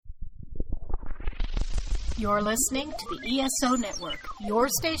You're listening to the ESO Network, your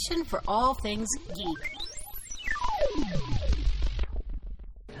station for all things geek.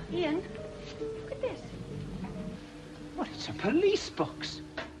 Ian, look at this. What, it's a police box?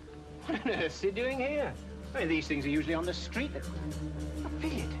 What on earth's he doing here? I mean, these things are usually on the street. I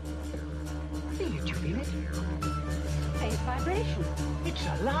feel it. I feel it. Do you feel it? Faint vibration. It's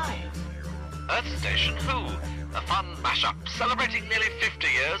alive. Earth Station Who, a fun mashup celebrating nearly 50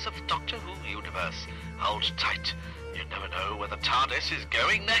 years of Doctor Who universe. Hold tight. You never know where the TARDIS is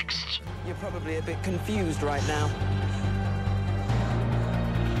going next. You're probably a bit confused right now.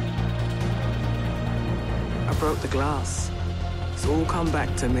 I broke the glass. It's all come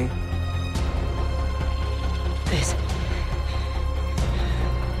back to me. This.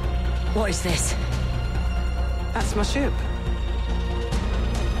 What is this? That's my ship.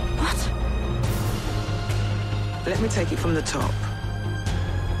 What? Let me take it from the top.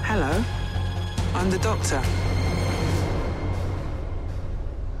 Hello, I'm the Doctor.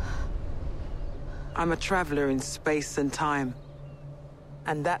 I'm a traveller in space and time.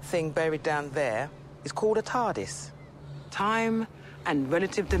 And that thing buried down there is called a TARDIS. Time and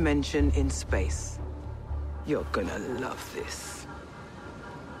relative dimension in space. You're gonna love this.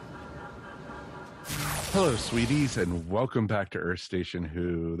 Hello, sweeties, and welcome back to Earth Station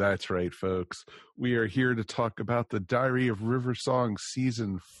Who. That's right, folks. We are here to talk about the Diary of River Song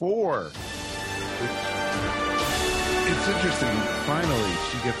Season 4. It's interesting. Finally,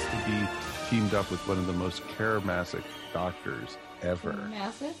 she gets to be teamed up with one of the most charismatic doctors ever.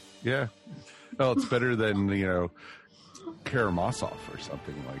 Massive? Yeah. Well, it's better than, Karamazov or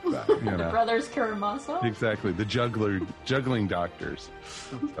something like that. The brothers Karamazov? Exactly. The juggling doctors.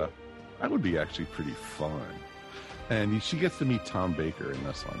 That would be actually pretty fun. And she gets to meet Tom Baker in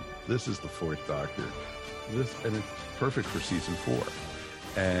this one. This is the fourth Doctor. And it's perfect for season 4.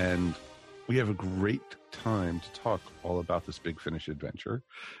 And we have a great time to talk all about this Big Finish adventure.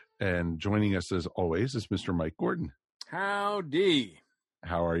 And joining us as always is Mr. Mike Gordon. Howdy.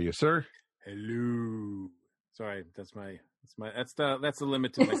 How are you, sir? Hello. Sorry, that's the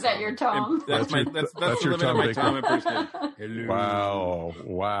limit to my Is that your Tom? That's the your limit Tom of my Baker. Tom impersonation. Hello.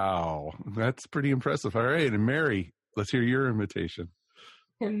 Wow. That's pretty impressive. All right, and Mary, let's hear your imitation.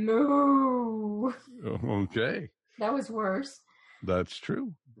 Hello. Okay. That was worse. That's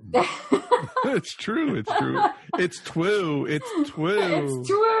true. It's true. It's true. It's twoo. It's twoo. It's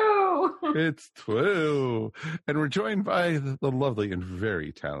true. It's twoo. And we're joined by the lovely and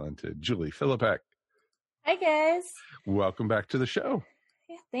very talented Julie Philippek. Hi, guys. Welcome back to the show.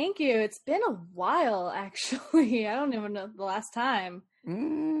 Yeah, thank you. It's been a while, actually. I don't even know the last time.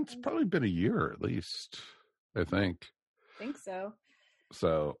 It's probably been a year at least, I think. I think so.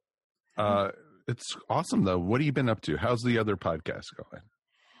 So, it's awesome, though. What have you been up to? How's the other podcast going?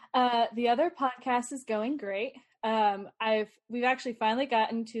 The other podcast is going great. We've actually finally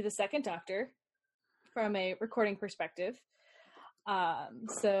gotten to the second Doctor from a recording perspective.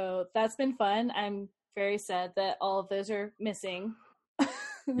 So that's been fun. I'm very sad that all of those are missing.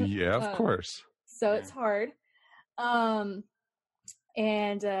 Yeah, of course. So it's hard. It's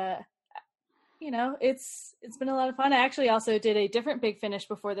been a lot of fun. I actually also did a different Big Finish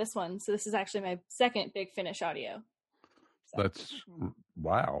before this one. So this is actually my second Big Finish audio. So. That's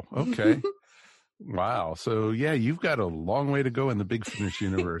wow. Okay. Wow. So yeah, you've got a long way to go in the Big Finish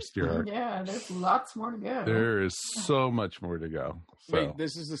universe, dear. Yeah, there's lots more to go. There is so much more to go. So. Wait,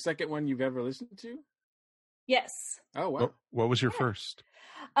 this is the second one you've ever listened to? Yes. Oh, wow. What was your first?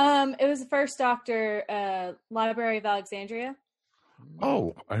 It was the first Doctor, Library of Alexandria.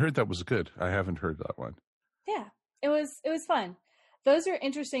 Oh, I heard that was good. I haven't heard that one. Yeah, it was fun. Those are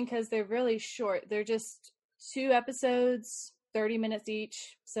interesting because they're really short. They're just 2 episodes, 30 minutes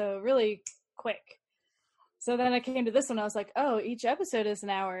each. So really quick. So then I came to this one. I was like, oh, each episode is an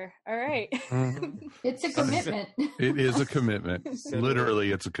hour. All right. It's a commitment. It is a commitment.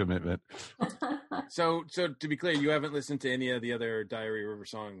 Literally, it's a commitment. So to be clear, you haven't listened to any of the other Diary of River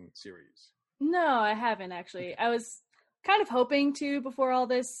Song series? No, I haven't actually. I was kind of hoping to before all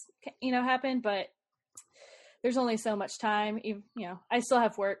this, happened, but there's only so much time. I still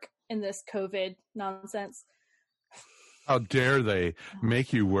have work in this COVID nonsense. How dare they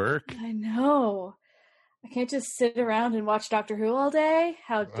make you work? I know. I can't just sit around and watch Doctor Who all day.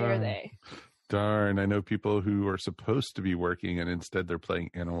 How dare they? Darn, I know people who are supposed to be working and instead they're playing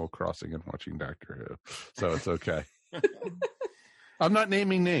Animal Crossing and watching Doctor Who. So it's okay. I'm not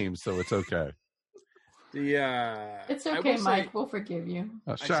naming names, so it's okay. It's okay, Mike. We'll forgive you.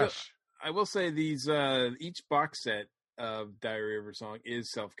 Shush. I will say these each box set of Diary of River Song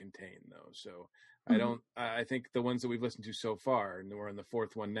is self-contained, though. So I think the ones that we've listened to so far, and we're on the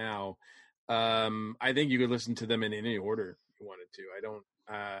 4th one now, I think you could listen to them in any order you wanted to.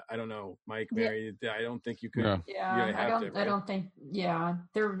 I don't know, Mike, Mary. I don't think you could. No. I don't think. Yeah,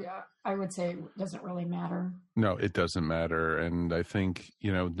 I would say it doesn't really matter. No, it doesn't matter. And I think,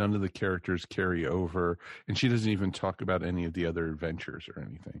 none of the characters carry over. And she doesn't even talk about any of the other adventures or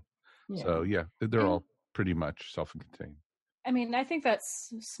anything. Yeah. So, yeah, they're all pretty much self-contained. I mean, I think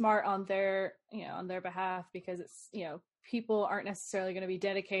that's smart on their behalf, because it's, people aren't necessarily going to be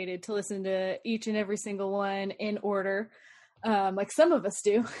dedicated to listen to each and every single one in order, like some of us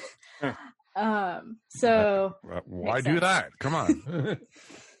do. So why do that? Come on.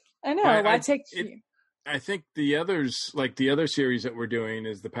 I know. Why take? I think the others, like the other series that we're doing,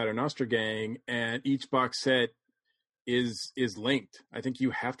 is the Paternoster Gang, and each box set is linked. I think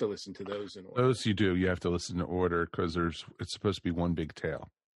you have to listen to those in order. Those you do. You have to listen to order because it's supposed to be one big tale.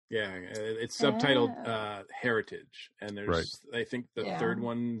 Yeah, it's subtitled Heritage, and there's I think the third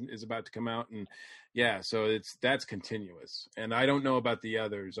one is about to come out, and so that's continuous. And I don't know about the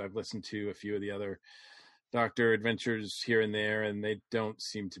others. I've listened to a few of the other Doctor adventures here and there, and they don't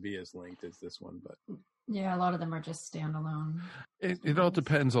seem to be as linked as this one. But yeah, a lot of them are just standalone. It all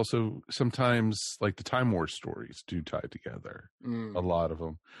depends. Also, sometimes like the Time War stories do tie together. A lot of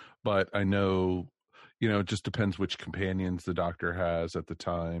them, but I know. It just depends which companions the Doctor has at the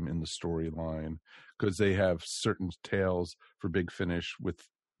time in the storyline, because they have certain tales for Big Finish with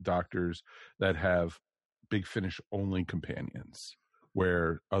Doctors that have Big Finish only companions,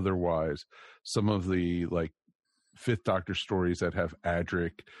 where otherwise some of the like Fifth Doctor stories that have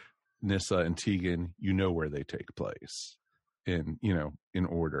Adric, Nyssa, and Tegan, where they take place in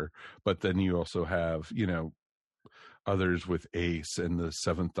order. But then you also have, others with Ace and the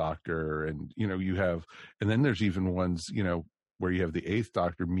Seventh Doctor, and you have, and then there's even ones where you have the Eighth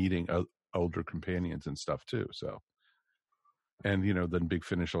Doctor meeting older companions and stuff too. So, and then Big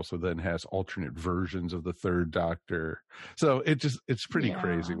Finish also then has alternate versions of the Third Doctor. So it's pretty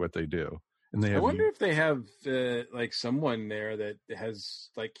crazy what they do. And I wonder if they have like someone there that has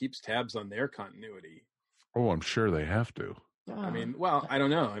like keeps tabs on their continuity. Oh, I'm sure they have to. I mean, well, I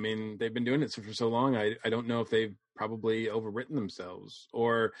don't know. I mean, they've been doing it for so long. I don't know if they've probably overwritten themselves,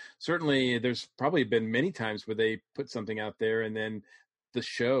 or certainly there's probably been many times where they put something out there and then the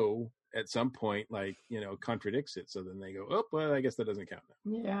show at some point, like, contradicts it. So then they go, oh, well, I guess that doesn't count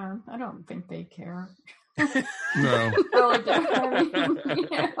now. Yeah, I don't think they care. No.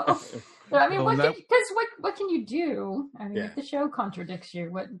 I mean, what can you do? I mean, if the show contradicts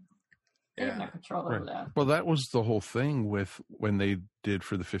you, they have no control over that. Well, that was the whole thing with when they did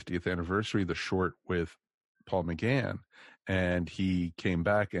for the 50th anniversary, the short with Paul McGann, and he came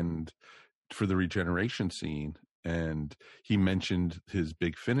back and for the regeneration scene, and he mentioned his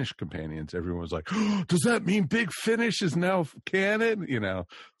Big Finish companions. Everyone was like, oh, does that mean Big Finish is now canon?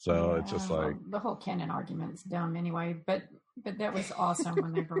 So it's just like the whole canon argument's dumb anyway, but that was awesome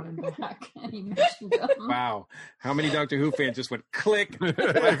when they brought him back and he mentioned them. Wow. How many Doctor Who fans just went click?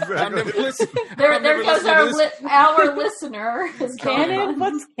 Exactly. I'm never listening. There goes our listener. Canon?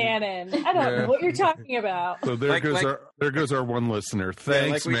 What's canon? I don't know what you're talking about. So there goes our one listener.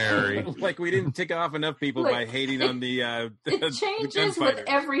 Thanks, Mary. Like we didn't tick off enough people by hating on the it changes with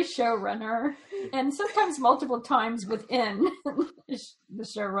every showrunner, and sometimes multiple times within the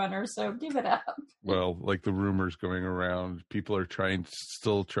showrunner, so give it up. Well, like the rumors going around, people are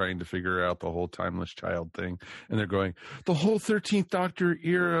still trying to figure out the whole Timeless Child thing, and they're going, the whole 13th Doctor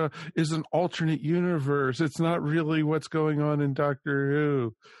era is an alternate universe. It's not really what's going on in Doctor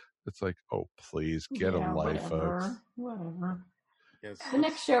Who. It's like, oh, please, get a life, folks. Whatever. Yes. The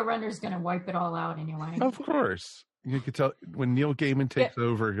next showrunner is going to wipe it all out anyway. Of course. You could tell when Neil Gaiman takes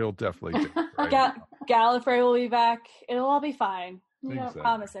over, he'll definitely take it. Right? Gallifrey will be back. It'll all be fine. Exactly.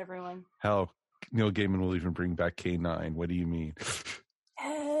 Promise everyone. Hell, Neil Gaiman will even bring back K9. What do you mean?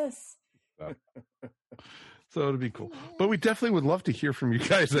 Yes. So it'll be cool. But we definitely would love to hear from you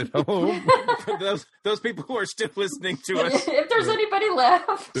guys at home. those people who are still listening to us. If there's anybody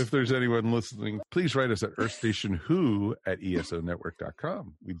left. If there's anyone listening, please write us at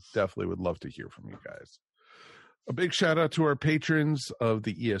earthstationwho@esonetwork.com. We definitely would love to hear from you guys. A big shout out to our patrons of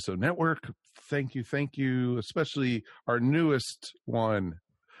the ESO Network. Thank you, especially our newest one.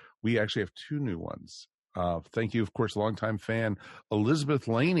 We actually have two new ones. Thank you, of course, longtime fan Elizabeth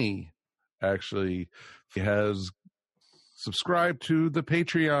Laney. Actually has subscribed to the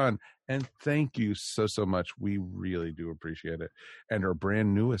Patreon, and thank you so much. We really do appreciate it. And our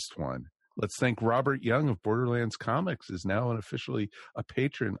brand newest one, let's thank Robert Young of Borderlands Comics, is now officially a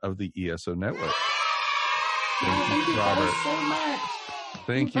patron of the ESO Network. Thank you, Robert. So much.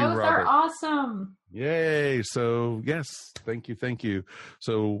 Thank you, Both Robert. are awesome. Yay. So, yes, thank you.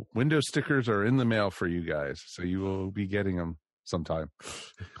 So, window stickers are in the mail for you guys. So, you will be getting them sometime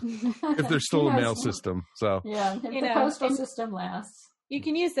if there's still a mail system. So, yeah, if the postal system lasts. You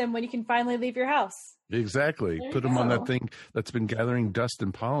can use them when you can finally leave your house. Exactly. Put them on that thing that's been gathering dust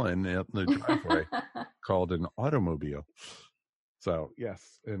and pollen in the driveway called an automobile. So, yes.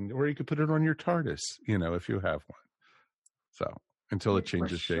 Or you could put it on your TARDIS, if you have one. So, until it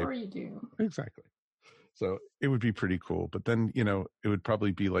changes shape. Sure you do. Exactly. So it would be pretty cool. But then, it would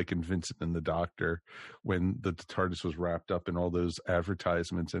probably be like in Vincent and the Doctor when the TARDIS was wrapped up in all those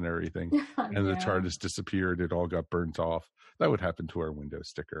advertisements and everything. And the TARDIS disappeared. It all got burnt off. That would happen to our window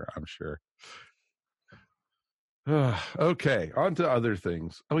sticker, I'm sure. Okay, on to other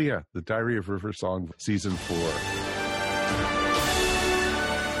things. Oh, yeah, The Diary of River Song, Season 4.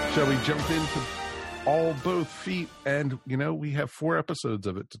 Shall we jump into both feet? And, we have 4 episodes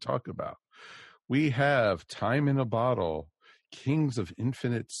of it to talk about. We have Time in a Bottle, Kings of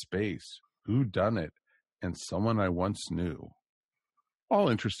Infinite Space, Who Done It, and Someone I Once Knew. All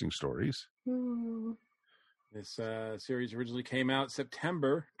interesting stories. This series originally came out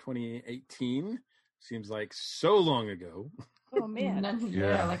September 2018. Seems like so long ago. Oh, man.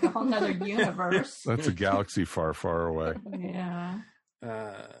 Yeah, like a whole nother universe. That's a galaxy far, far away. Yeah.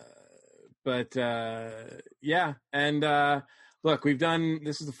 And look,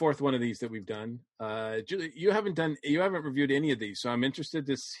 this is the 4th one of these that we've done. Julie, you haven't reviewed any of these, so I'm interested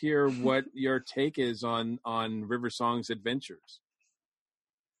to hear what your take is on River Song's adventures.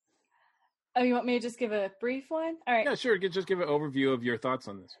 Oh, you want me to just give a brief one? All right. Yeah, sure. Just give an overview of your thoughts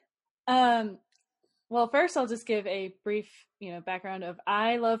on this. Well, first I'll just give a brief, background of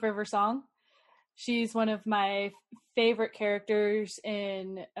I love River Song. She's one of my favorite characters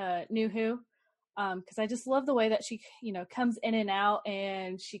in New Who, because I just love the way that she, comes in and out,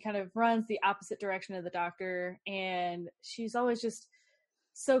 and she kind of runs the opposite direction of the Doctor, and she's always just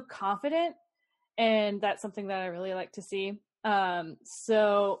so confident, and that's something that I really like to see.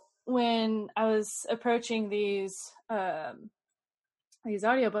 So when I was approaching these audiobooks,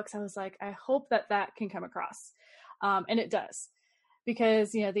 I was like, I hope that can come across. And it does,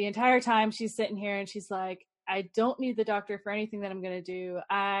 because, the entire time she's sitting here and she's like, I don't need the Doctor for anything that I'm going to do.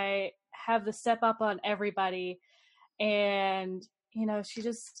 I have the step up on everybody. And, she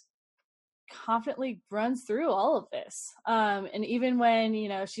just confidently runs through all of this. And even when,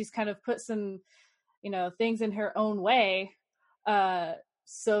 she's kind of put some, things in her own way,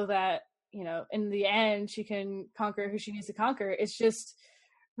 so that, in the end, she can conquer who she needs to conquer. It's just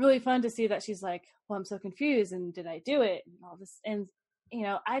really fun to see that she's like, well, I'm so confused, and did I do it? And all this. And,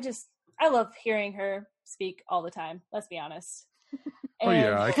 I love hearing her speak all the time. Let's be honest. Oh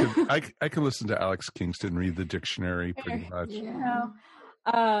yeah, I can listen to Alex Kingston read the dictionary pretty much. Yeah.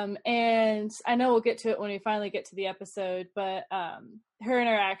 And I know we'll get to it when we finally get to the episode, but her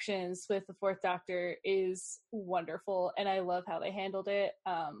interactions with the 4th Doctor is wonderful, and I love how they handled it.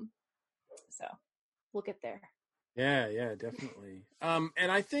 So we'll get there. Yeah, definitely.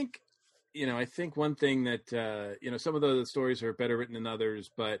 And I think, one thing that, some of the stories are better written than others,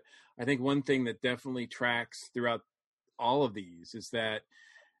 but I think one thing that definitely tracks throughout all of these is that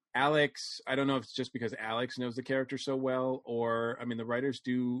Alex, I don't know if it's just because Alex knows the character so well, or, the writers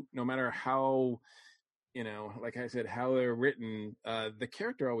do, no matter how, like I said, how they're written, the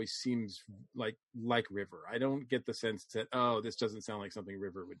character always seems like River. I don't get the sense that, this doesn't sound like something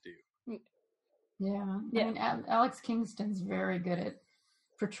River would do. Yeah. Alex Kingston's very good at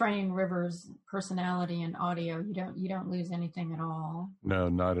portraying River's personality in audio. You don't lose anything at all. No,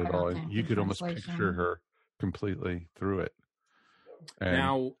 not at all. You could almost picture her completely through it. And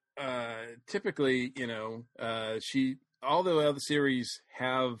now, typically, all the other series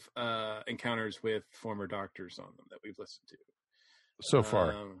have encounters with former Doctors on them that we've listened to. So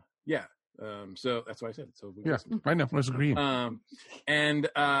far. Yeah. So that's why I said it. So yeah, I know. I was agreeing.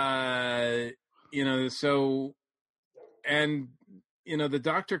 The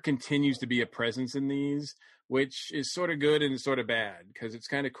Doctor continues to be a presence in these, which is sort of good and sort of bad, because it's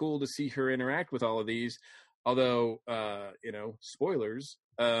kind of cool to see her interact with all of these. Although, spoilers,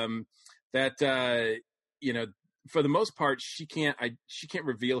 for the most part, she can't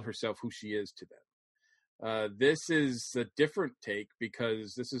reveal herself who she is to them. This is a different take,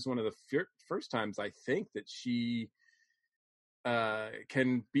 because this is one of the first times I think that she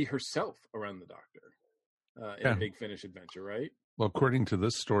can be herself around the Doctor in a Big Finish adventure, right? Well, according to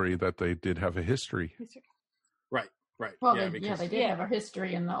this story, that they did have a history. Right. Well, they did have a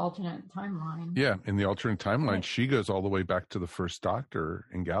history in the alternate timeline. Yeah, in the alternate timeline, she goes all the way back to the first Doctor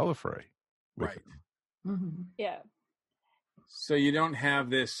in Gallifrey. Right. Mm-hmm. Yeah. So you don't have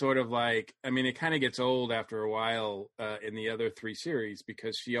this sort of like, I mean, it kind of gets old after a while in the other 3 series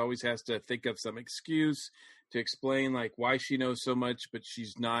because she always has to think of some excuse to explain like why she knows so much, but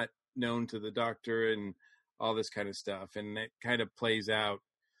she's not known to the Doctor and all this kind of stuff. And it kind of plays out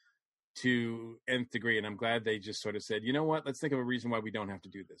to nth degree. And I'm glad they just sort of said, you know what, let's think of a reason why we don't have to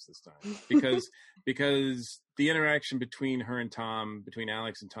do this time. Because the interaction between her and Tom, between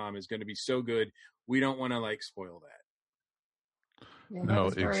Alex and Tom is going to be so good. We don't want to like spoil that. Yeah, that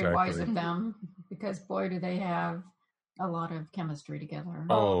was very wise of them because boy, do they have a lot of chemistry together.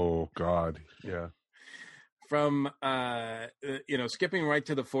 Oh God, yeah. From skipping right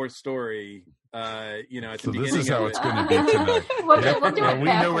to the 4th story, at the so beginning. This is how it's going to be tonight. We'll do it we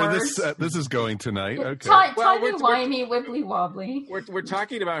know where this is going tonight. Okay. Timey-wimey, wibbly-wobbly. We're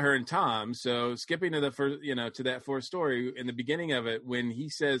talking about her and Tom, so skipping to the first, to that 4th story in the beginning of it when he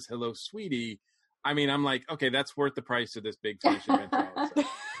says hello, sweetie. I mean, I'm like, okay, that's worth the price of this big finish event.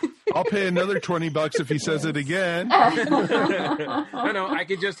 I'll pay another $20 if he says it again. No, I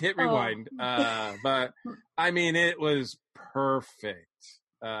could just hit rewind. But I mean, it was perfect.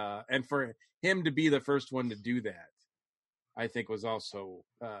 And for him to be the first one to do that, I think was also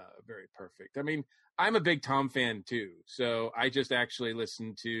very perfect. I mean, I'm a big Tom fan too. So I just actually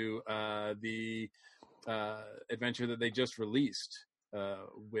listened to the adventure that they just released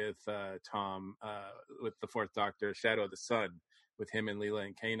with Tom, with the 4th Doctor, Shadow of the Sun, with him and Leela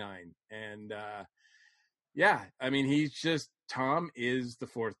and K9. And I mean, Tom is the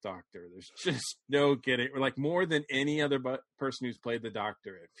 4th Doctor. There's just no getting, like more than any other person who's played the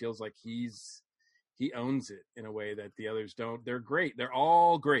Doctor. It feels like he owns it in a way that the others don't. They're great. They're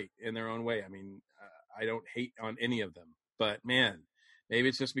all great in their own way. I mean, I don't hate on any of them, but man, maybe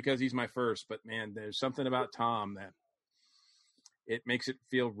it's just because he's my first, but man, there's something about Tom that it makes it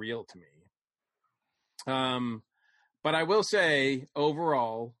feel real to me. But I will say,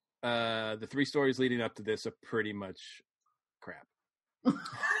 overall, the 3 stories leading up to this are pretty much crap.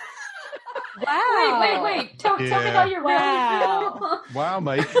 Wow! Wait! Tell me how you really feel. Wow,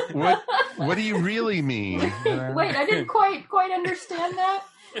 Mike! What do you really mean? Wait, I didn't quite understand that.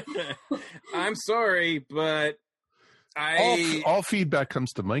 I'm sorry, but all feedback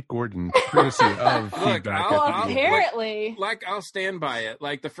comes to Mike Gordon, courtesy of feedback. Apparently, I'll stand by it.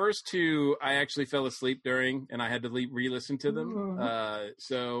 Like the first 2, I actually fell asleep during, and I had to re-listen to them.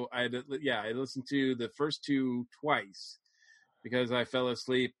 So I listened to the first 2 twice because I fell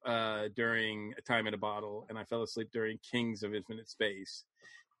asleep during A Time in a Bottle, and I fell asleep during Kings of Infinite Space.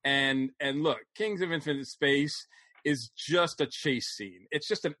 And look, Kings of Infinite Space is just a chase scene. It's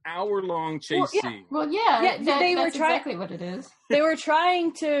just an hour-long chase scene. Well, yeah, that's exactly what it is. They were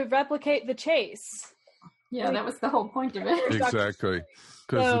trying to replicate the chase. Yeah, that was the whole point of it. Exactly.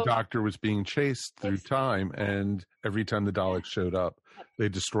 Because the Doctor was being chased through time, and every time the Daleks showed up, they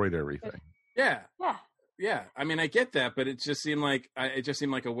destroyed everything. Yeah. I mean, I get that, but it just seemed like we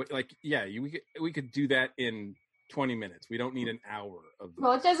could do that in 20 minutes. We don't need an hour of this.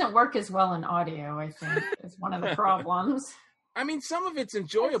 Well, it doesn't work as well in audio, I think. It's one of the problems. I mean, some of it's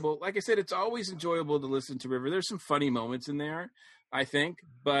enjoyable. Like I said, it's always enjoyable to listen to River. There's some funny moments in there, I think.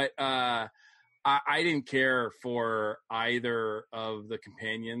 But I didn't care for either of the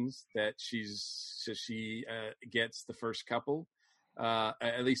companions that she gets the first couple.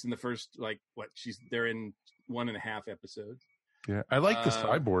 At least in the first, they're in 1.5 episodes. Yeah, I like the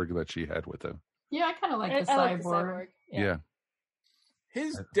cyborg that she had with him. Yeah, I kind of like the cyborg. Yeah.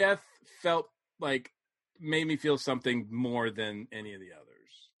 His death made me feel something more than any of the others.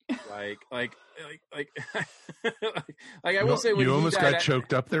 I will say when you almost got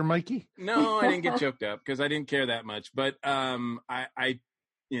choked up there, Mikey. No, I didn't get choked up because I didn't care that much. But I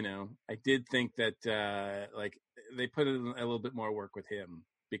did think that they put in a little bit more work with him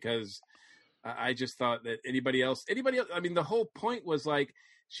because I just thought that anybody else. I mean, the whole point was like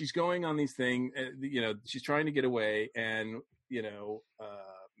she's going on these things. She's trying to get away, and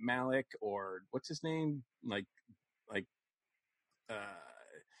Malik or what's his name,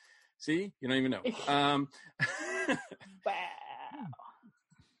 see, you don't even know. Wow.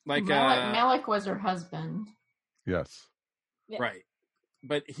 Malik was her husband. Yes. Right.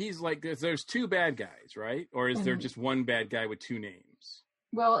 But he's like, there's 2 bad guys, right? Or is there just one bad guy with 2 names?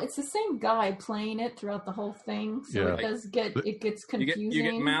 Well, it's the same guy playing it throughout the whole thing, so it gets confusing. You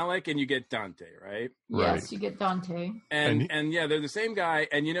get Malik and you get Dante, right? Yes, you get Dante. And they're the same guy.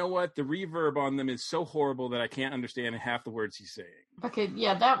 And you know what? The reverb on them is so horrible that I can't understand half the words he's saying. Okay,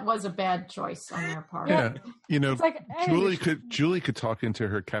 yeah, that was a bad choice on their part. Yeah, Julie could talk into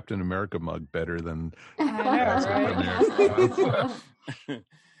her Captain America mug better than. I know, right?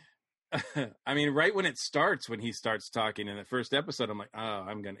 I mean, right when it starts, when he starts talking in the first episode, I'm like, oh,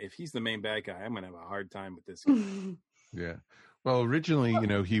 if he's the main bad guy, I'm going to have a hard time with this guy. Yeah. Well, originally,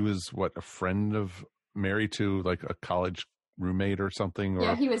 he was a friend of, married to like a college roommate or something. Or,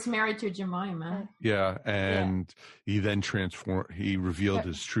 yeah, he was married to Jemima. Yeah. And he then he revealed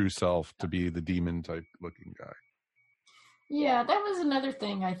his true self to be the demon type looking guy. Yeah, that was another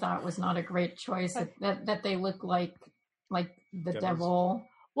thing I thought was not a great choice, that they look like the devil.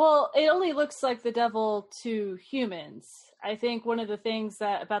 Well, it only looks like the devil to humans. I think one of the things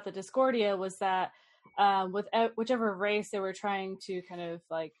about the Discordia was that with whichever race they were trying to kind of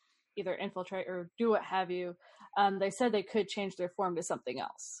like either infiltrate or do what have you, they said they could change their form to something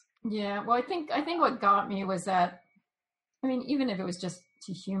else. Yeah, well, I think what got me was that, I mean, even if it was just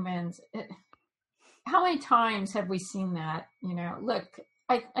to humans, how many times have we seen that? Look,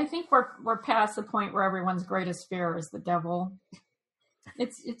 I think we're past the point where everyone's greatest fear is the devil.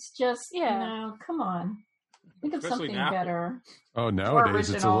 It's just, come on. Think of Especially something now. better. Oh,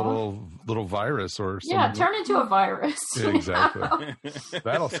 nowadays it's a little virus or something. Yeah, turn into a virus. Yeah, exactly.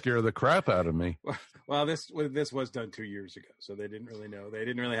 That'll scare the crap out of me. Well, this was done 2 years ago, so they didn't really know. They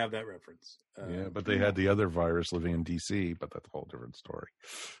didn't really have that reference. Yeah, but they had the other virus living in DC, but that's a whole different story.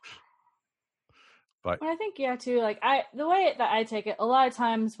 But I think, too, like the way that I take it, a lot of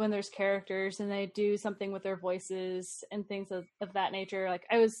times when there's characters and they do something with their voices and things of that nature, like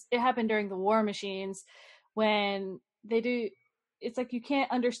it happened during the War Machines when they do, it's like you can't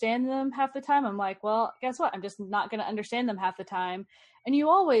understand them half the time. I'm like, well, guess what? I'm just not going to understand them half the time. And you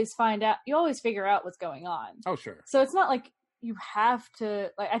always figure out what's going on. Oh, sure. So it's not like you have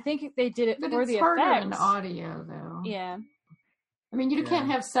to, like, I think they did it but for it's the harder effects. in audio, though. Yeah. I mean, you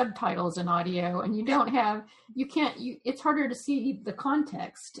can't have subtitles in audio, and it's harder to see the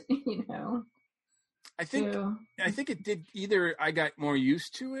context, I think it did either I got more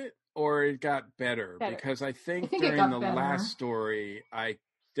used to it or it got better. Because I think during the last story, I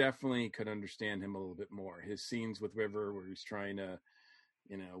definitely could understand him a little bit more. His scenes with River where he's trying to,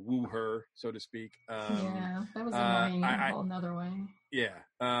 woo her, so to speak. Yeah, that was annoying in a whole another way. Yeah.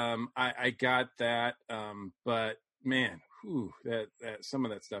 I got that. But man, that some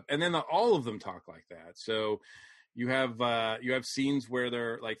of that stuff, and then all of them talk like that. So you have scenes where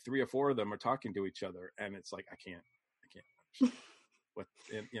they're like 3 or 4 of them are talking to each other, and it's like I can't understand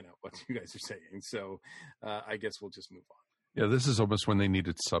what you guys are saying. So I guess we'll just move on. Yeah, this is almost when they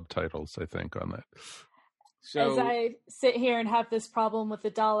needed subtitles, I think, on that. So, as I sit here and have this problem with the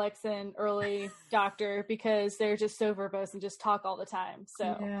Daleks and early Doctor because they're just so verbose and just talk all the time.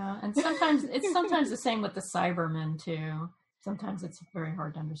 So yeah, and sometimes it's the same with the Cybermen too. Sometimes it's very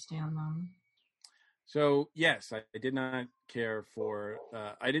hard to understand them. So yes, I did not care for.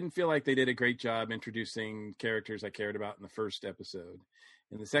 I didn't feel like they did a great job introducing characters I cared about in the first episode.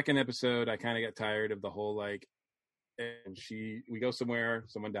 In the second episode, I kind of got tired of the whole like. And we go somewhere,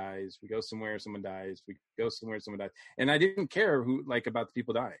 someone dies. We go somewhere, someone dies. We go somewhere, someone dies. And I didn't care about the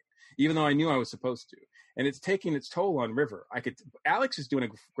people dying, even though I knew I was supposed to. And it's taking its toll on River. Alex is doing a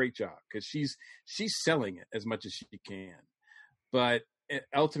great job because she's selling it as much as she can. But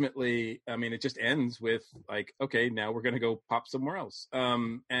ultimately, I mean, it just ends with like, okay, now we're going to go pop somewhere else.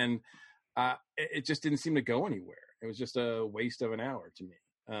 And it just didn't seem to go anywhere. It was just a waste of an hour to me.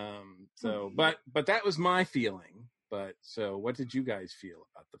 But that was my feeling. But so what did you guys feel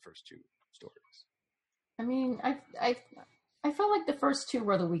about the first 2 stories? I mean, I felt like the first 2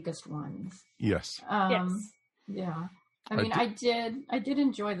 were the weakest ones. Yes. Yes. Yeah. I mean, I did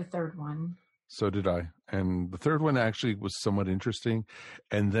enjoy the third one. So did I. And the third one actually was somewhat interesting.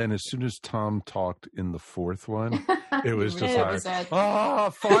 And then as soon as Tom talked in the fourth one, it was just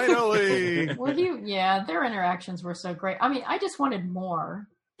finally. Well, their interactions were so great. I mean, I just wanted more.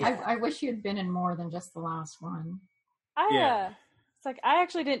 I wish he had been in more than just the last one. It's like I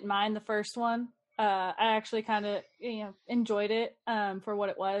actually didn't mind the first one. I actually kind of enjoyed it for what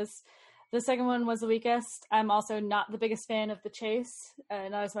it was. The second one was the weakest. I'm also not the biggest fan of The Chase,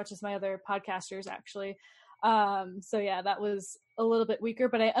 not as much as my other podcasters actually. So yeah, that was a little bit weaker,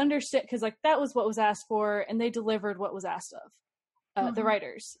 but I understand because like that was what was asked for, and they delivered what was asked of the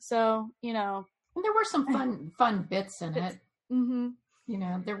writers. So and there were some fun bits in it.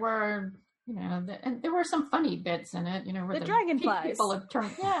 Mm-hmm. There were. And there were some funny bits in it, where the dragonflies. People have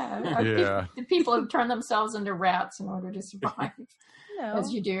turned, the people have turned themselves into rats in order to survive,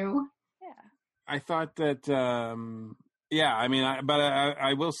 as you do. Yeah, I thought that. I mean,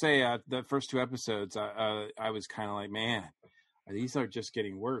 I will say the first 2 episodes, I was kind of like, man, these are just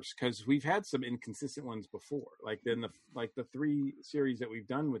getting worse because we've had some inconsistent ones before. Like then the 3 series that we've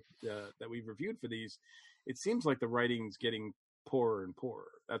done with that we've reviewed for these, it seems like the writing's getting poorer and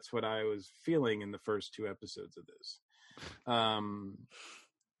poorer. That's what I was feeling in the first 2 episodes of this.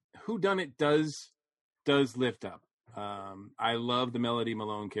 Whodunit does lift up. I love the Melody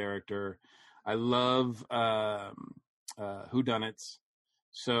Malone character. I love whodunits.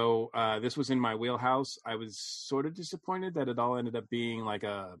 So this was in my wheelhouse. I was sort of disappointed that it all ended up being like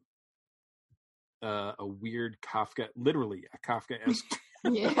a weird Kafka, literally a Kafka-esque.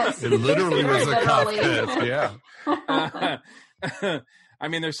 Yes, it literally was a Kafka. Yeah. I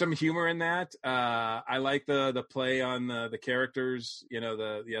mean, there's some humor in that. I like the play on the characters. You know,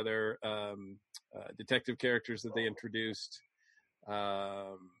 the other detective characters that they introduced.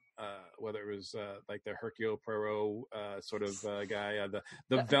 Whether it was like the Hercule Poirot sort of guy,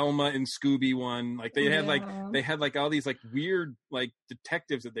 the Velma and Scooby one, like they had like all these like weird like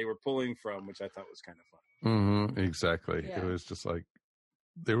detectives that they were pulling from, which I thought was kind of fun. Mm-hmm, exactly. Yeah. It was just like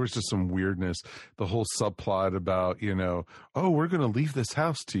there was just some weirdness. The whole subplot about, you know, oh, we're going to leave this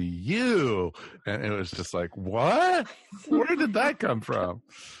house to you, and it was just like, what? Where did that come from?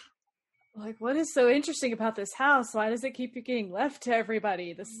 Like, what is so interesting about this house? Why does it keep getting left to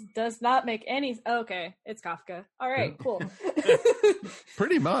everybody? This does not make any... Okay, it's Kafka. All right, cool.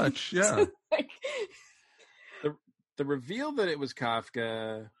 Pretty much, yeah. The reveal that it was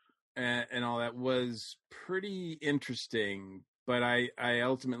Kafka and all that was pretty interesting, but I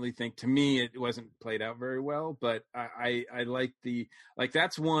ultimately think, to me, it wasn't played out very well, but I like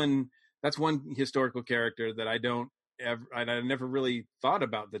that's one historical character that I never really thought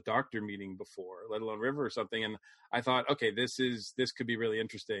about the Doctor meeting before, let alone River or something. And I thought, okay, this could be really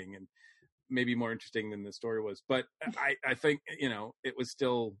interesting and maybe more interesting than the story was. But I think, you know, it was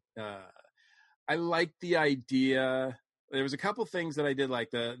still, I liked the idea. There was a couple things that I did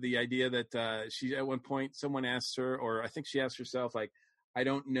like. The idea that she, at one point, someone asked her, or I think she asked herself, like, I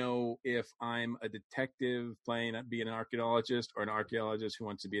don't know if I'm a detective being an archaeologist or an archaeologist who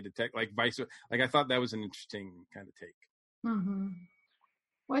wants to be a detective, like vice versa. Like, I thought that was an interesting kind of take. Mm-hmm.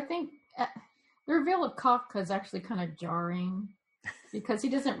 Well, I think the reveal of Kafka is actually kind of jarring because he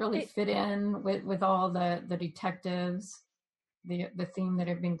doesn't really fit in with all the detectives, the theme that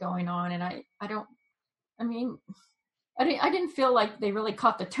had been going on. And I didn't feel like they really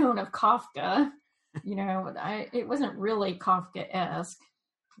caught the tone of Kafka. You know, it wasn't really Kafka-esque.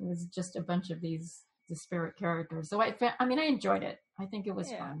 It was just a bunch of these disparate characters. So I enjoyed it. I think it was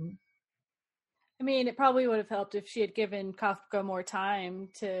fun. I mean, it probably would have helped if she had given Kafka more time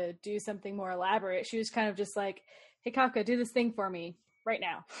to do something more elaborate. She was kind of just like, hey, Kafka, do this thing for me right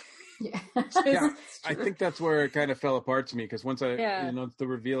now. Yeah. I think that's where it kind of fell apart to me, because once the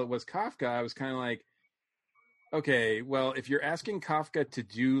reveal it was Kafka, I was kind of like, okay, well, if you're asking Kafka to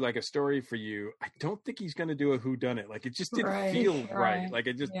do like a story for you, I don't think he's going to do a whodunit. Like, it just didn't feel right. Like,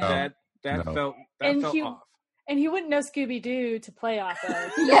 it just that felt off. And he wouldn't know Scooby-Doo to play off of.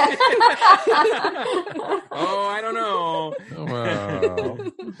 Yeah. Oh, I don't know.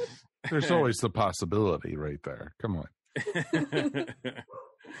 Well, there's always the possibility right there. Come on.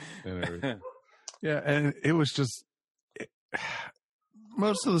 Yeah, and it was just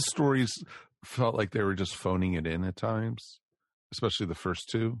most of the stories felt like they were just phoning it in at times, especially the first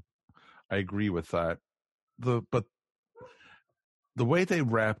 2. I agree with that. But the way they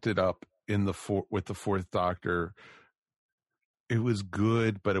wrapped it up with the 4th Doctor, it was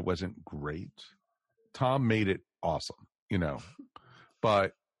good, but it wasn't great. Tom made it awesome, you know,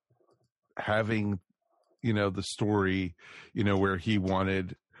 but having, you know, the story, you know, where he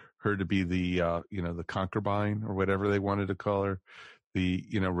wanted her to be the, you know, the concubine or whatever they wanted to call her. The,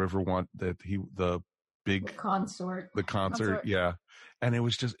 you know, River the consort. Yeah. And it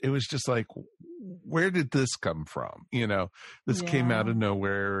was just like, where did this come from? You know, this came out of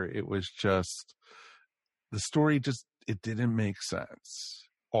nowhere. It was just, the story it didn't make sense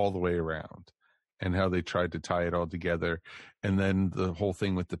all the way around, and how they tried to tie it all together. And then the whole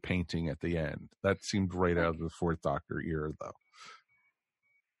thing with the painting at the end, that seemed right out of the 4th Doctor era, though.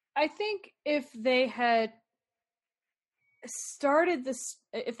 I think if they had started this,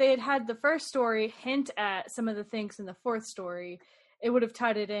 if they had the first story hint at some of the things in the 4th story, it would have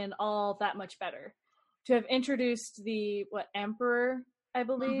tied it in all that much better. To have introduced the Emperor, I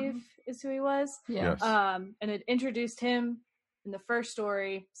believe, is who he was. Yeah. Yes. And it introduced him in the first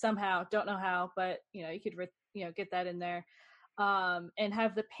story somehow. Don't know how, but you know, you could get that in there, and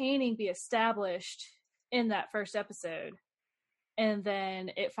have the painting be established in that first episode, and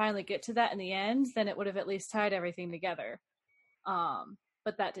then it finally get to that in the end. Then it would have at least tied everything together.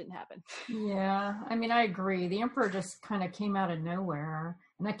 But that didn't happen. Yeah, I mean, I agree. The Emperor just kind of came out of nowhere.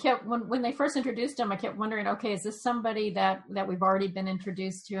 And I kept, when they first introduced him, I kept wondering, okay, is this somebody that we've already been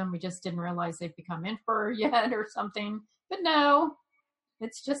introduced to and we just didn't realize they've become Emperor yet or something? But no,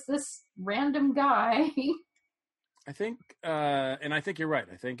 it's just this random guy. I think, and I think you're right.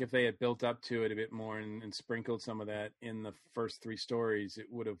 I think if they had built up to it a bit more and sprinkled some of that in the first 3 stories, it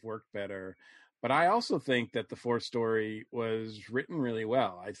would have worked better. But I also think that the 4th story was written really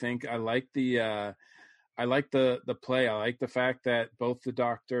well. I think I like the play. I like the fact that both the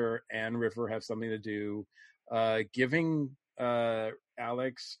Doctor and River have something to do. Giving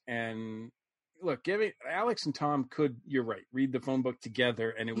Alex and Tom could, you're right, read the phone book together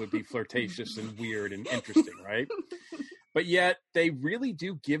and it would be flirtatious and weird and interesting, right? But yet they really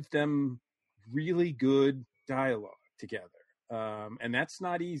do give them really good dialogue together. And that's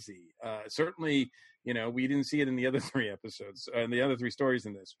not easy. Certainly, we didn't see it in the other 3 episodes, and the other 3 stories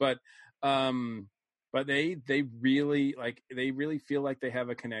in this, but they really feel like they have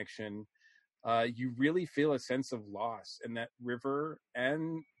a connection. You really feel a sense of loss, and that River's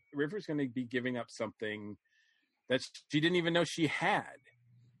going to be giving up something that she didn't even know she had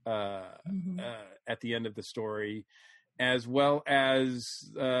at the end of the story, as well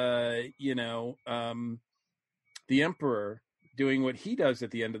as the Emperor doing what he does at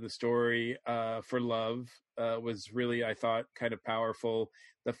the end of the story for love was really, I thought, kind of powerful.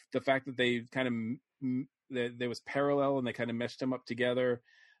 The fact that they kind of there was parallel and they kind of meshed them up together,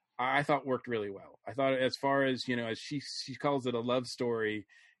 I thought worked really well. I thought, as far as as she calls it a love story,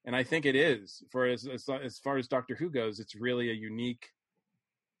 and I think it is, for as far as Doctor Who goes, it's really a unique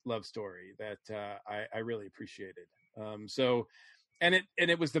love story that I really appreciated. So, and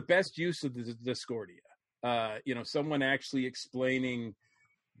it was the best use of the Discordia. Someone actually explaining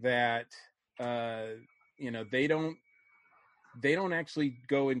that they don't actually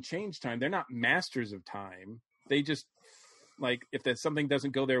go and change time. They're not masters of time. They just, like, if something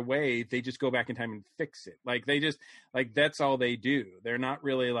doesn't go their way, they just go back in time and fix it. Like, they just, like, that's all they do. They're not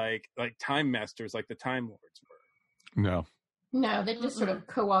really like time masters like the Time Lords were. No, they just sort of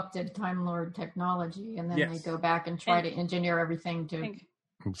co-opted Time Lord technology, and then they go back and try to engineer everything to...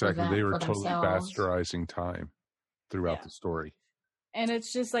 Exactly. They were totally bastardizing time throughout the story. And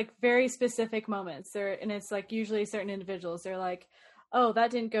it's just like very specific moments. And it's like usually certain individuals, they're like, oh,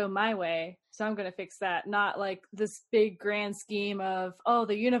 that didn't go my way, so I'm going to fix that. Not like this big grand scheme of, oh,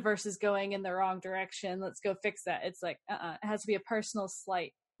 the universe is going in the wrong direction, let's go fix that. It's like, it has to be a personal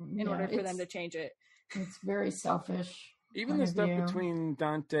slight in order for them to change it. It's very selfish. Even the stuff between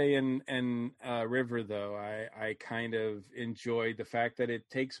Dante and River, though, I kind of enjoyed the fact that it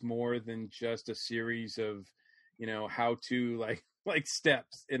takes more than just a series of, how to like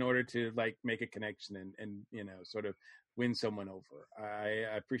steps in order to like make a connection and sort of win someone over.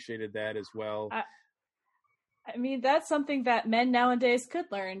 I appreciated that as well. I mean, that's something that men nowadays could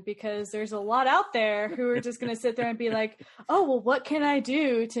learn, because there's a lot out there who are just going to sit there and be like, oh, well, what can I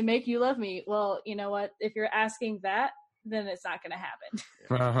do to make you love me? Well, you know what? If you're asking that, then it's not going to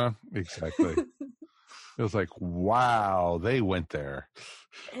happen. Exactly. It was like, wow, they went there.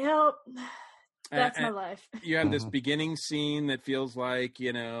 Yep. That's my life. You have this beginning scene that feels like,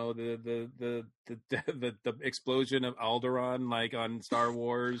 the explosion of Alderaan, like on Star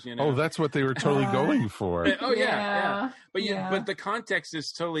Wars, Oh, that's what they were totally going for. Oh yeah. But the context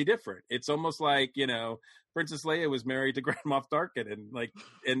is totally different. It's almost like, Princess Leia was married to Grand Moff Tarkin,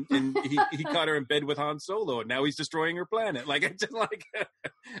 and he caught her in bed with Han Solo, and now he's destroying her planet. Like, I just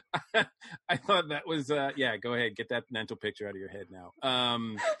I thought that was go ahead, get that mental picture out of your head now.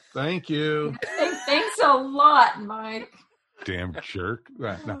 Thank you. Thanks a lot, Mike. Damn jerk.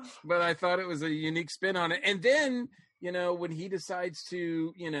 No. But I thought it was a unique spin on it. And then, when he decides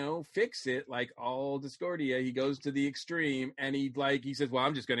to, fix it, like all Discordia, he goes to the extreme, and he says, well,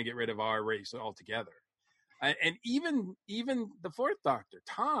 I'm just going to get rid of our race altogether. And even the 4th Doctor,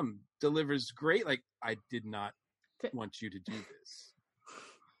 Tom, delivers great. Like, I did not want you to do this.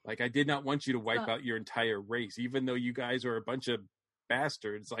 Like, I did not want you to wipe out your entire race, even though you guys are a bunch of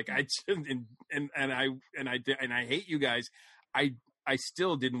bastards. Like, I just, and I hate you guys. I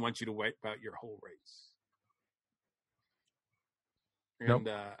still didn't want you to wipe out your whole race. And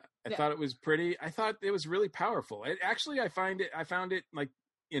I thought it was pretty. I thought it was really powerful. I found it like,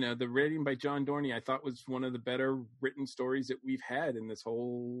 the writing by John Dorney, I thought was one of the better written stories that we've had in this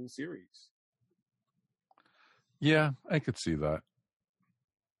whole series. Yeah, I could see that.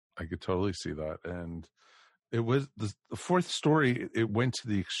 I could totally see that. And it was the 4th story, it went to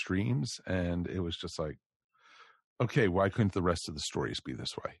the extremes, and it was just like, okay, why couldn't the rest of the stories be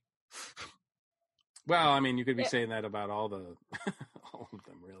this way? Well, I mean, you could be saying that about all of them,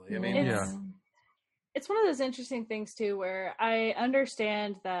 really. I mean, it's one of those interesting things too, where I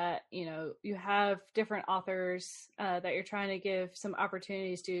understand that, you know, you have different authors that you're trying to give some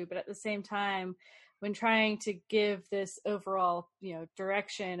opportunities to, but at the same time, when trying to give this overall, you know,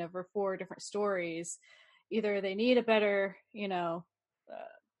 direction over 4 different stories, either they need a better,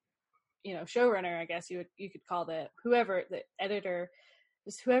 showrunner, I guess you could call the editor,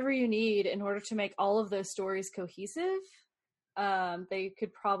 just whoever you need in order to make all of those stories cohesive. They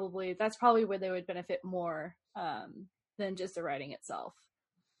could that's probably where they would benefit more than just the writing itself.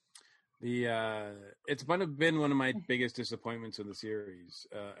 It's been one of my biggest disappointments in the series,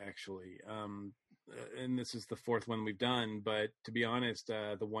 actually. And this is the 4th one we've done, but to be honest,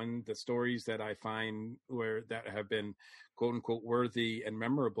 the stories that I find that have been quote unquote worthy and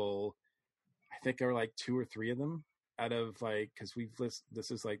memorable, I think there are like 2 or 3 of them out of because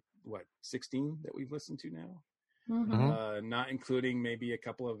this is 16 that we've listened to now. Mm-hmm. Not including maybe a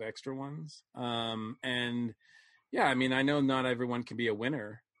couple of extra ones. And yeah, I mean, I know not everyone can be a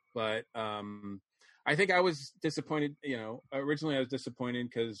winner, but I think I was disappointed. Originally I was disappointed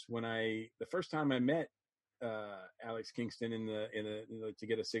because when the first time I met Alex Kingston in the to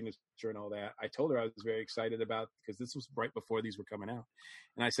get a signature and all that, I told her I was very excited about, because this was right before these were coming out,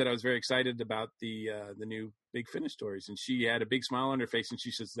 and I said I was very excited about the new Big Finish stories, and she had a big smile on her face, and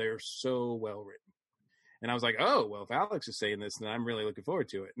she says they're so well written. And I was like, oh, well, if Alex is saying this, then I'm really looking forward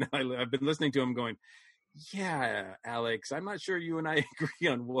to it. And I've been listening to him going, yeah, Alex, I'm not sure you and I agree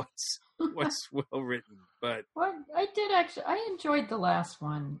on what's well written, but well, I did actually. I enjoyed the last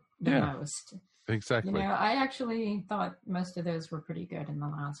one the most. Exactly. I actually thought most of those were pretty good in the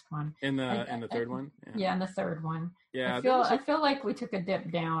last one. In the third one. Yeah, in the third one. Yeah, I feel like we took a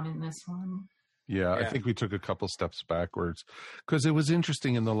dip down in this one. Yeah, I think we took a couple steps backwards, because it was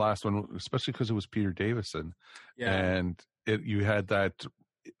interesting in the last one, especially because it was Peter Davison, and you had that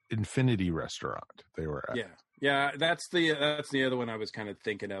Infinity restaurant they were at. Yeah, that's the other one I was kind of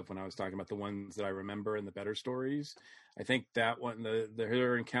thinking of when I was talking about the ones that I remember and the better stories. I think that one,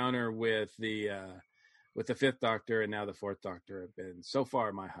 her encounter with the 5th Doctor and now the 4th Doctor have been so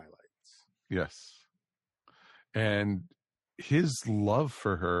far my highlights. Yes, and his love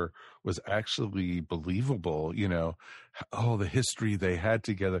for her was actually believable. The history they had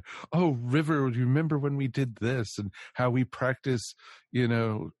together. Oh, River, do you remember when we did this and how we practiced,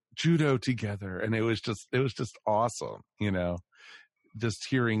 judo together? And it was just awesome, just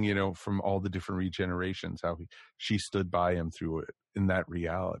hearing, from all the different regenerations, how she stood by him through it in that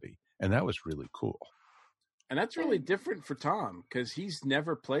reality. And that was really cool. And that's really different for Tom, because he's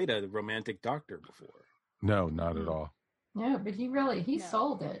never played a romantic doctor before. No, not at all. No, but he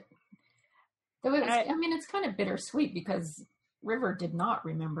sold it. Though it's kind of bittersweet because River did not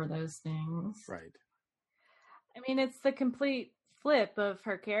remember those things. Right. I mean, it's the complete flip of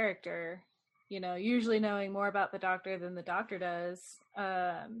her character, usually knowing more about the Doctor than the Doctor does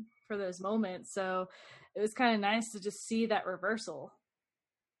for those moments. So it was kind of nice to just see that reversal.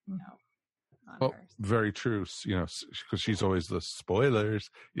 Well, very true, because she's always the spoilers,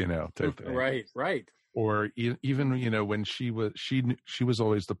 type thing. Right. Or even, when she was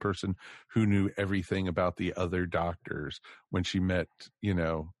always the person who knew everything about the other doctors when she met,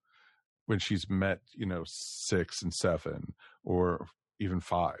 when she's met, 6 and 7 or even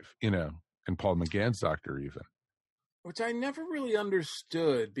 5, and Paul McGann's Doctor even. Which I never really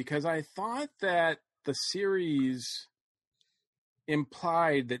understood, because I thought that the series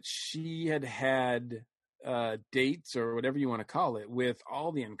implied that she had dates or whatever you want to call it with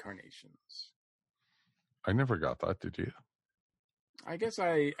all the incarnations. I never got that, did you? I guess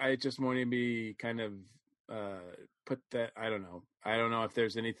I just wanted to be kind of put that. I don't know if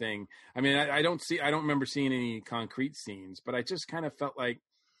there's anything. I mean, I don't remember seeing any concrete scenes, but I just kind of felt like,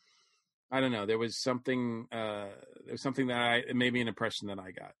 I don't know, there was something that maybe an impression that I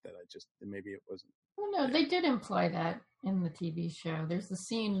got that maybe it wasn't. Well, no, they did imply that in the TV show. There's the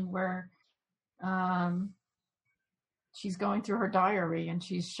scene where she's going through her diary and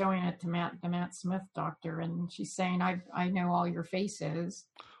she's showing it to the Matt Smith Doctor, and she's saying, I know all your faces.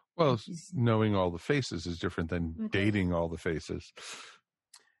 Well, knowing all the faces is different than dating all the faces.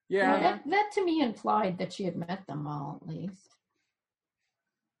 Yeah. Well, that to me implied that she had met them all, at least.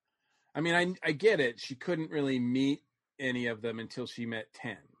 I mean, I get it. She couldn't really meet any of them until she met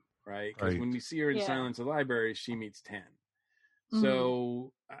 10, right? Because when we see her in Silence of the Library, she meets 10. Mm-hmm.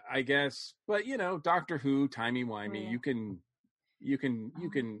 So I guess, but Doctor Who, timey-wimey, you can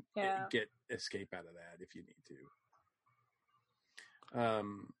get escape out of that if you need to.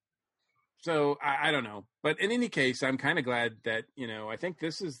 So I don't know, but in any case, I'm kind of glad that I think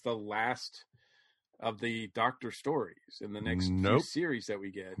this is the last of the Doctor stories in the next few series that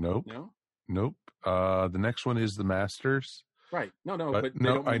we get. Nope. No? Nope. The next one is the Masters. Right. No, but they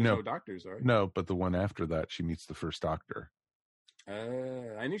don't meet no doctors, right? No, but the one after that, she meets the first Doctor.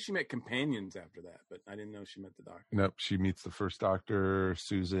 I knew she met companions after that, but I didn't know she met the Doctor. Nope, she meets the first Doctor,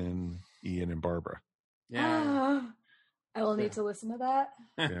 Susan, Ian, and Barbara. Yeah. I will need to listen to that.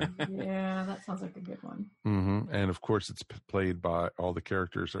 Yeah, that sounds like a good one. Mm-hmm. And of course, it's played by all the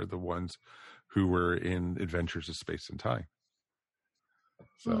characters are the ones who were in Adventures of Space and Time.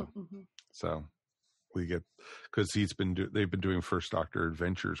 So we get, because they've been doing First Doctor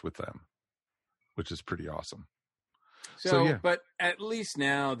adventures with them, which is pretty awesome. So yeah. But at least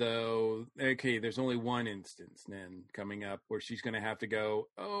now, though, okay, there's only one instance then coming up where she's going to have to go,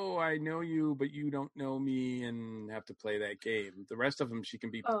 oh, I know you, but you don't know me, and have to play that game. The rest of them, she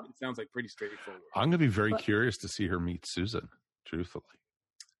can be, it sounds like pretty straightforward. I'm going to be very curious to see her meet Susan, truthfully.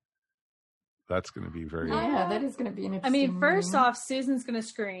 That's going to be very... Yeah, that is going to be an interesting... I mean, first off, Susan's going to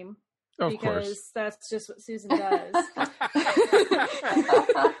scream. Of because course. That's just what Susan does.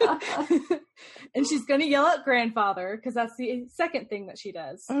 And she's going to yell at grandfather because that's the second thing that she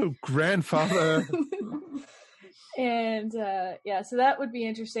does. Oh, grandfather. And so that would be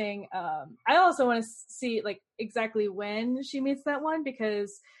interesting. I also want to see like exactly when she meets that one,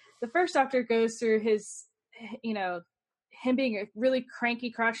 because the first Doctor goes through his, him being a really cranky,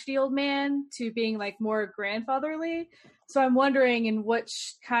 crotchety old man to being like more grandfatherly. So I'm wondering in which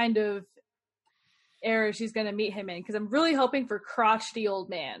kind of era she's going to meet him in, because I'm really hoping for crotchety old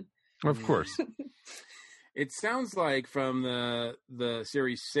man. Of course. It sounds like from the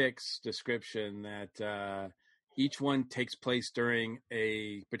Series 6 description that each one takes place during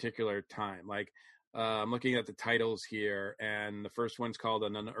a particular time. Like I'm looking at the titles here, and the first one's called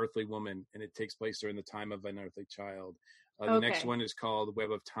An Unearthly Woman, and it takes place during the time of an unearthly child. The next one is called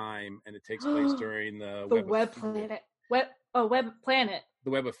Web of Time, and it takes place during the Web Planet. Web Planet.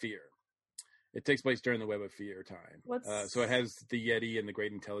 The Web of Fear. It takes place during the Web of Fear time. So it has the Yeti and the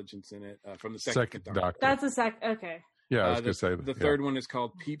Great Intelligence in it from the second Doctor. That's the okay. Yeah, I was going to say the third one is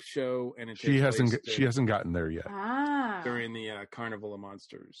called Peep Show, and she hasn't gotten there yet. During the Carnival of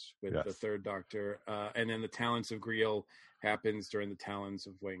Monsters with the third Doctor, and then the Talons of Greel happens during the Talons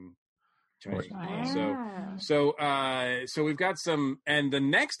of Wing. So we've got some, and the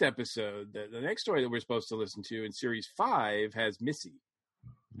next episode, the next story that we're supposed to listen to in Series 5 has Missy.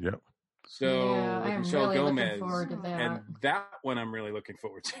 Yep. So I'm Michelle really Gomez, looking forward to that. and that one I'm really looking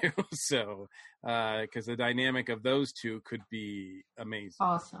forward to. So, because the dynamic of those two could be amazing.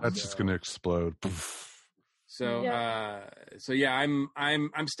 Awesome. That's just going to explode. So,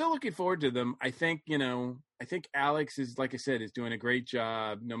 I'm still looking forward to them. I think Alex is, like I said, is doing a great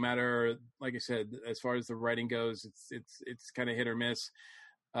job. No matter, like I said, as far as the writing goes, it's kind of hit or miss.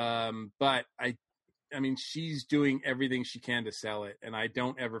 But I mean, she's doing everything she can to sell it, and I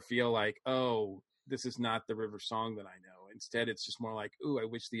don't ever feel like, oh, this is not the River Song that I know. Instead, it's just more like, ooh, I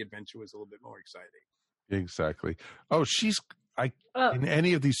wish the adventure was a little bit more exciting. Exactly. Oh, in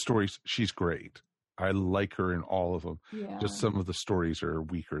any of these stories, she's great. I like her in all of them. Yeah. Just some of the stories are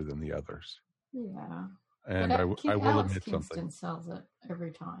weaker than the others. Yeah. And I will admit something. Sells it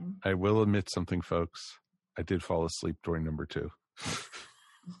every time. I will admit something, folks. I did fall asleep during number 2.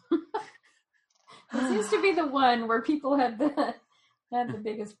 It seems to be the one where people had the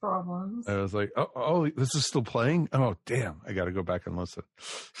biggest problems. I was like, oh, this is still playing? Oh, damn. I got to go back and listen.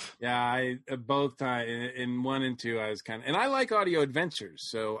 Yeah, I both times in 1 and 2, I was and I like audio adventures.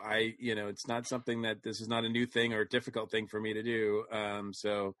 So it's not something that this is not a new thing or a difficult thing for me to do.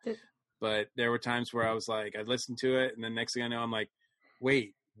 But there were times where I was like, I'd listen to it, and then next thing I know, I'm like,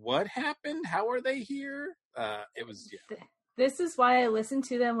 wait, what happened? How are they here? It was, yeah. This is why I listen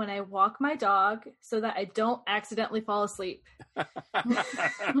to them when I walk my dog, so that I don't accidentally fall asleep.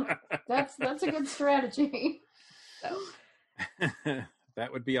 That's a good strategy. So.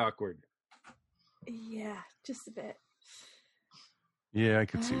 That would be awkward. Yeah, just a bit. Yeah, I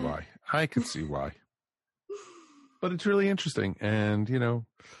could see why. But it's really interesting, and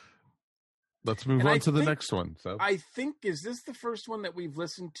let's move on to the next one. So I think, is this the first one that we've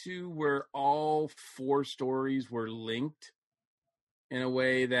listened to where all 4 stories were linked in a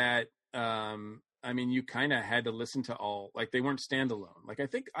way that, you kind of had to listen to all, like they weren't standalone. Like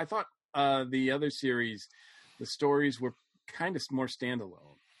I thought the other series, the stories were kind of more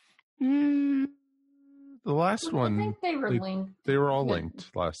standalone. The last one, I think they were linked. They were all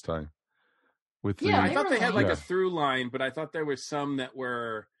linked last time. I thought they had like a through line, but I thought there was some that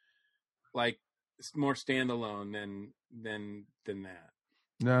were like more standalone than that.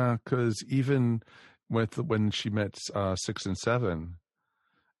 No, because even when she met 6 and 7,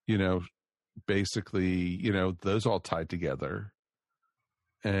 basically, those all tied together,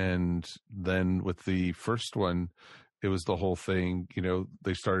 And then with the first one, it was the whole thing.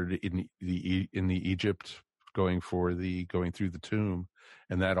 They started in the Egypt going through the tomb,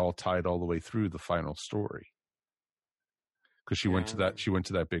 and that all tied all the way through the final story. Because she went to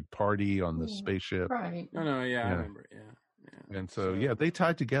that big party on the spaceship. Right. I remember. Yeah. And so they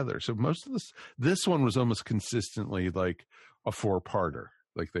tied together. So most of this one was almost consistently like a 4-parter.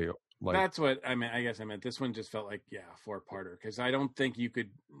 That's what I meant. I guess I meant this one just felt like a 4-parter, because I don't think you could,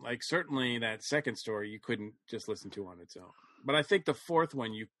 certainly that second story you couldn't just listen to on its own. But I think the fourth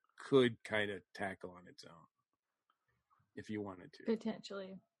one you could kind of tackle on its own if you wanted to.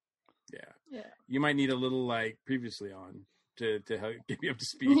 Potentially. Yeah. You might need a little previously on to help get you up to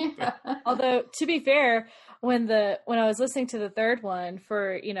speed. Yeah. Although, to be fair, when I was listening to the third one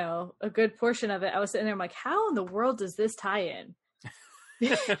for a good portion of it, I was sitting there, I'm like, how in the world does this tie in?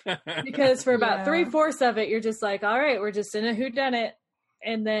 Because for about 3/4 of it, you're just like, all right, we're just in a whodunit,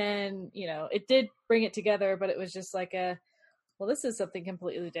 and then it did bring it together, but it was just like this is something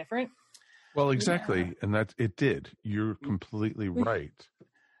completely different. Well, exactly, and that it did. You're completely right.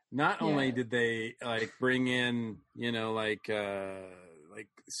 Not only did they bring in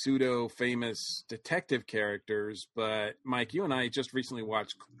pseudo famous detective characters, but Mike, you and I just recently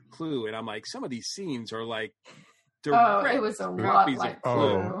watched Clue, and I'm like, some of these scenes are direct it was a lot like Clue.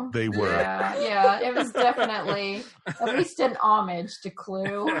 Oh, they were. Yeah, it was definitely at least an homage to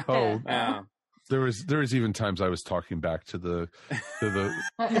Clue. Oh, there was even times I was talking back to the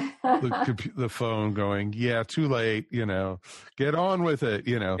phone, going, "Yeah, too late. Get on with it."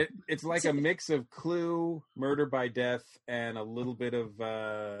 It's like a mix of Clue, Murder by Death, and a little bit of,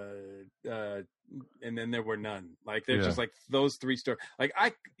 and then there were none. They're just those 3 stories.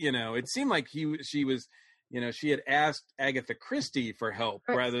 It seemed like she was. She had asked Agatha Christie for help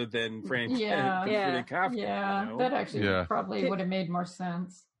rather than Frank Kafka. Yeah, that actually probably would have made more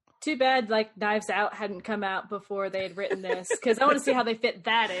sense. Too bad Knives Out hadn't come out before they had written this, because I want to see how they fit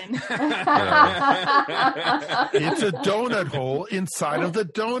that in. It's a donut hole inside of the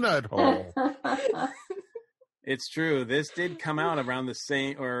donut hole. It's true. This did come out around the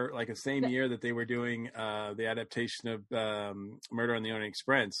same year that they were doing the adaptation of Murder on the Orient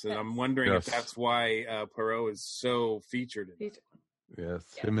Express. And I'm wondering if that's why Poirot is so featured in it.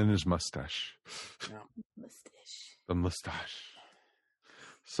 Yes, him and his mustache. Yeah. The mustache.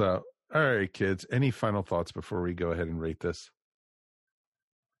 So, all right, kids. Any final thoughts before we go ahead and rate this?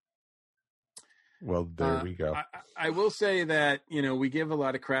 Well, there we go. I will say that, we give a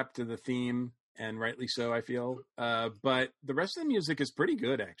lot of crap to the theme, and rightly so, I feel. But the rest of the music is pretty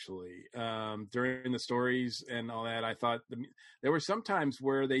good, actually. During the stories and all that, I thought there were some times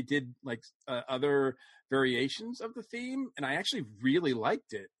where they did other variations of the theme, and I actually really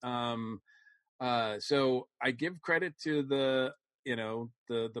liked it. So I give credit to the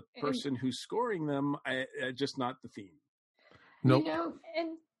person who's scoring them, just not the theme. Nope.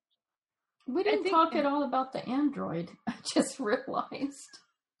 And we didn't talk at all about the android. I just realized.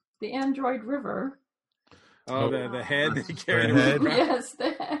 The android river. Oh, the head that he carried around. Yes, the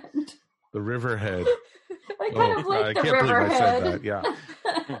head. The river head. I kind of like the river head. I said that. Yeah.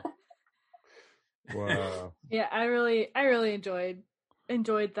 Wow. Yeah, I really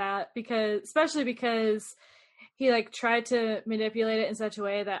enjoyed that, especially because he tried to manipulate it in such a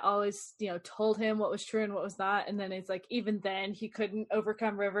way that always, told him what was true and what was not. And then it's even then he couldn't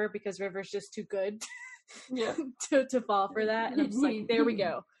overcome River because River's just too good to fall for that. And I'm just there we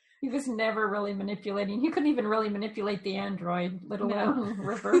go. He was never really manipulating. He couldn't even really manipulate the android, let alone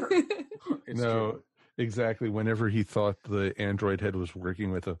River. No, exactly. Whenever he thought the android head was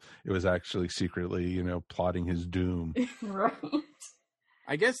working with him, it was actually secretly, plotting his doom. Right.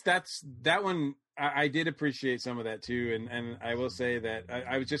 I guess that one. I did appreciate some of that too, and I will say that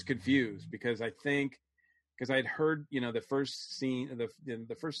I was just confused because I'd heard the first scene of the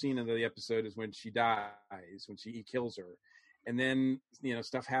first scene of the episode is when she dies, when he kills her, and then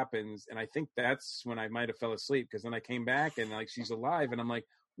stuff happens, and I think that's when I might have fell asleep, because then I came back and she's alive, and I'm like,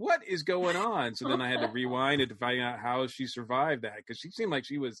 what is going on? So then I had to rewind it to find out how she survived that, because she seemed like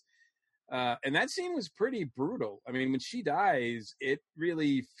she was. And that scene was pretty brutal. I mean, when she dies, it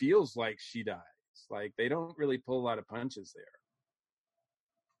really feels like she dies. They don't really pull a lot of punches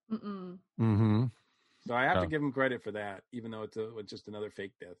there. Mm-hmm. So I have to give him credit for that, even though it's just another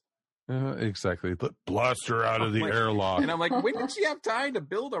fake death. Exactly. Blast her out of the airlock. And I'm like, when did she have time to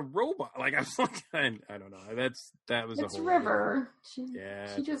build a robot? I was like, I don't know. That was it's a whole River. She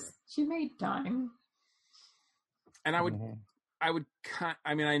made time. And I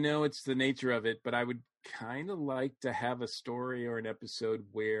know it's the nature of it, but I would kind of like to have a story or an episode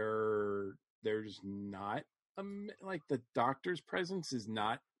where there's not like the doctor's presence is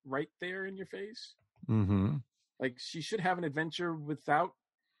not right there in your face. Mm-hmm. Like she should have an adventure without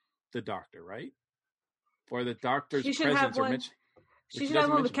the doctor, right? Or the doctor's presence. She should have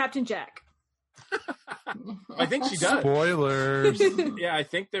one with Captain Jack. I think she does. Spoilers. Yeah, I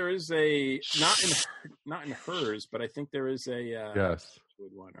think there is a not in hers, but I think there is a yes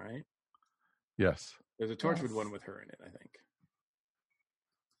Torchwood one, right? Yes, there's a Torchwood one with her in it. I think.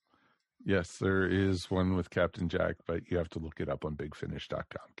 Yes, there is one with Captain Jack, but you have to look it up on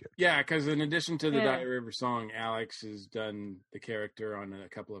BigFinish.com, kid. Yeah, because in addition to the Diary River song, Alex has done the character on a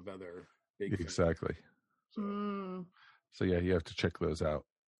couple of other big. Exactly. So yeah, you have to check those out.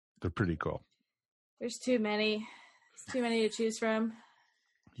 They're pretty cool. There's too many. There's too many to choose from.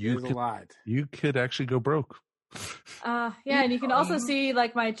 There's a lot. You could actually go broke. Yeah, and you can also see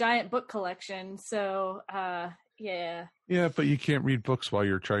like my giant book collection. So yeah. Yeah, but you can't read books while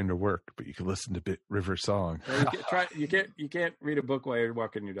you're trying to work. But you can listen to River Song. You can't read a book while you're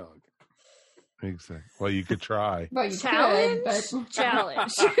walking your dog. Exactly. Well, you could try. Well, you challenge, could, but...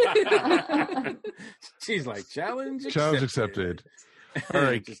 challenge. She's like, challenge accepted. Challenge accepted. All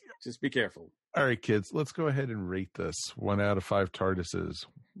right. Just be careful. All right, kids. Let's go ahead and rate this. 1 out of 5 TARDISes.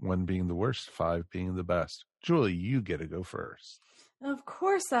 1 being the worst, 5 being the best. Julie, you get to go first. Of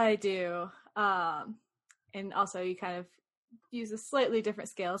course I do. And also you kind of use a slightly different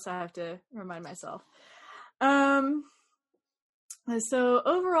scale, so I have to remind myself. So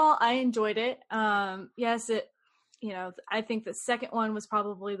overall, I enjoyed it. Yes, I think the second one was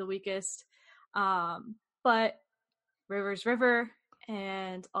probably the weakest. But River's River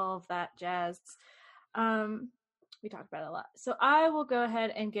and all of that jazz. We talked about it a lot. So I will go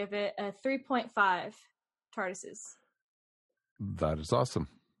ahead and give it a 3.5 TARDISes. That is awesome.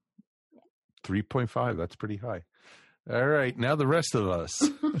 3.5, that's pretty high. All right, now the rest of us.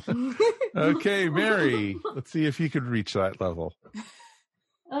 Okay, Mary, let's see if you could reach that level.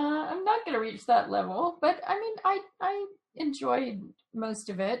 I'm not going to reach that level, but I mean, I enjoyed most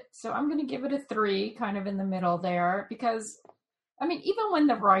of it, so I'm going to give it a 3, kind of in the middle there, because, I mean, even when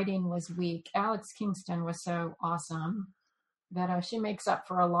the writing was weak, Alex Kingston was so awesome that she makes up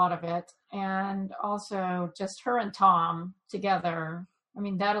for a lot of it, and also just her and Tom together, I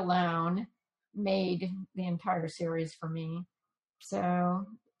mean, that alone made the entire series for me. So,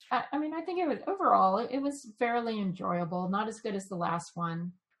 I mean, I think it was fairly enjoyable, not as good as the last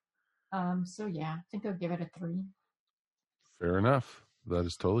one. So yeah, I think I'll give it a 3. Fair enough. That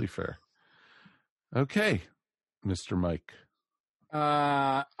is totally fair. Okay, Mr. Mike.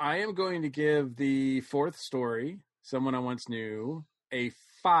 I am going to give the 4th story, Someone I Once Knew, a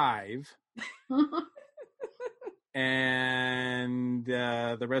 5. And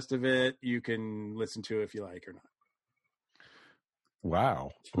the rest of it you can listen to if you like or not.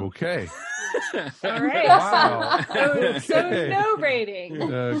 Wow. Okay. All right. Wow. So no rating.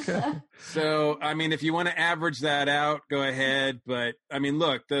 Okay. So, I mean, if you want to average that out, go ahead. But I mean,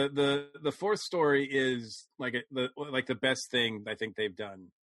 look, the 4th story is like the best thing I think they've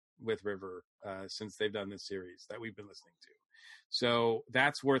done with River since they've done this series that we've been listening to. So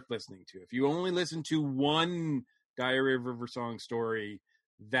that's worth listening to. If you only listen to one Diary of River Song story,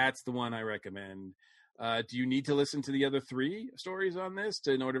 that's the one I recommend. Do you need to listen to the other 3 stories on this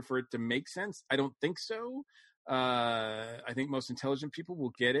in order for it to make sense? I don't think so. I think most intelligent people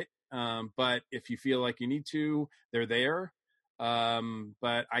will get it. But if you feel like you need to, they're there.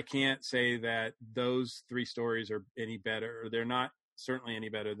 But I can't say that those 3 stories are any better. They're not certainly any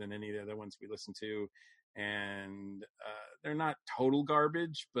better than any of the other ones we listen to. And they're not total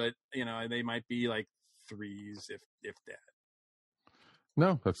garbage, but, they might be like 3s if that.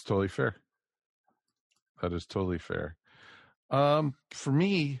 No, that's totally fair. That is totally fair. For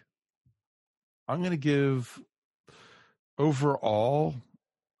me, I'm going to give overall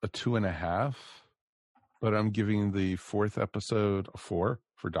a 2.5, but I'm giving the 4th episode a 4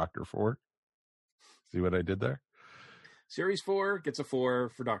 for Dr. 4. See what I did there? Series 4 gets a 4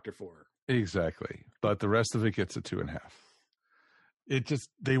 for Dr. 4. Exactly. But the rest of it gets a 2.5.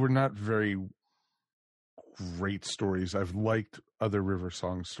 They were not very great stories. I've liked other River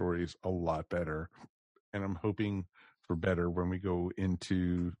Song stories a lot better. And I'm hoping for better when we go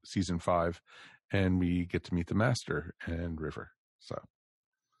into season 5 and we get to meet the Master and River. So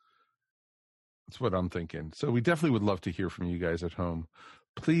that's what I'm thinking. So we definitely would love to hear from you guys at home.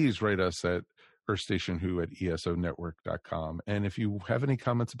 Please write us at earthstationwho@esonetwork.com. And if you have any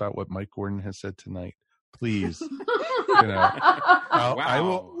comments about what Mike Gordon has said tonight, please,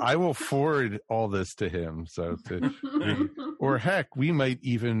 I will forward all this to him. So or heck, we might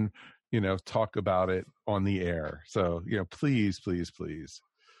even, talk about it on the air. So, please, please, please,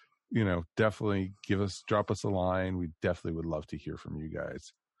 definitely drop us a line. We definitely would love to hear from you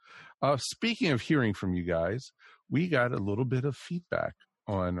guys. Speaking of hearing from you guys, we got a little bit of feedback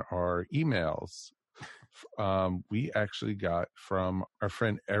on our emails. We actually got from our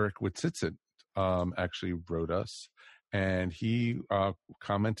friend Eric Witzitsit, actually wrote us, and he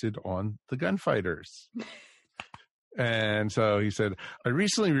commented on the Gunfighters. And so he said, I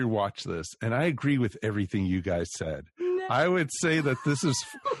recently rewatched this, and I agree with everything you guys said. No. I would say that this is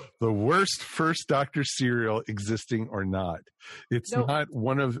the worst First Doctor serial existing or not. It's not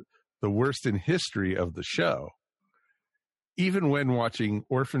one of the worst in history of the show. Even when watching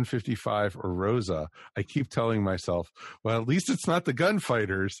Orphan 55 or Rosa, I keep telling myself, well, at least it's not the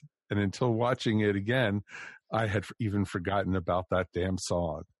Gunfighters. And until watching it again, I had even forgotten about that damn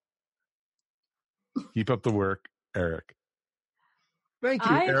song. Keep up the work, Eric. Thank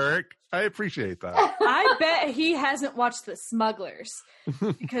you, Eric. I appreciate that. I bet he hasn't watched The Smugglers.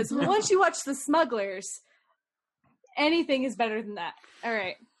 Because once you watch The Smugglers, anything is better than that. All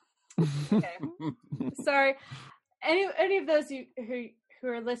right. Okay. Sorry. Any of those who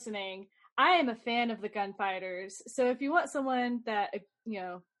are listening, I am a fan of the Gunfighters. So if you want someone that,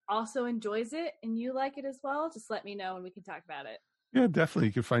 also enjoys it and you like it as well, just let me know and we can talk about it. Yeah, definitely.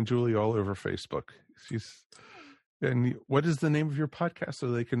 You can find Julie all over Facebook. And what is the name of your podcast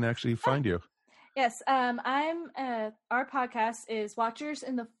so they can actually find you? Yes, our podcast is Watchers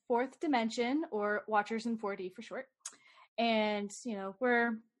in the Fourth Dimension, or Watchers in 4D for short. And,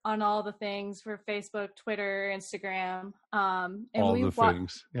 we're on all the things for Facebook, Twitter, Instagram. And all the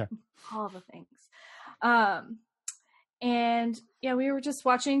things. Yeah. All the things. And yeah, we were just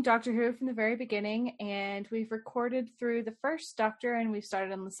watching Doctor Who from the very beginning, and we've recorded through the first Doctor and we've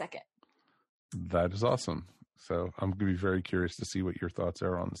started on the second. That is awesome. So I'm going to be very curious to see what your thoughts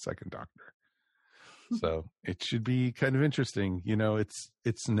are on the second Doctor. So it should be kind of interesting.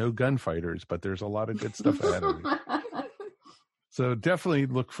 It's no Gunfighters, but there's a lot of good stuff ahead of you. So definitely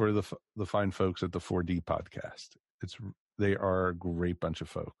look for the fine folks at the 4D podcast. They are a great bunch of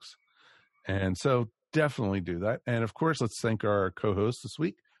folks. And so definitely do that. And of course, let's thank our co-host this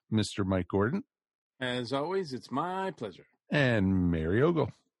week, Mr. Mike Gordon. As always, it's my pleasure. And Mary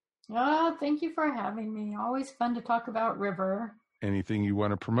Ogle. Oh, thank you for having me. Always fun to talk about River. Anything you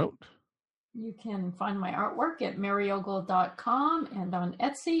want to promote? You can find my artwork at maryogle.com and on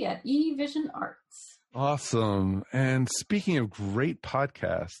Etsy at eVision Arts. Awesome. And speaking of great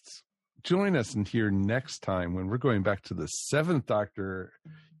podcasts, join us in here next time when we're going back to the 7th Doctor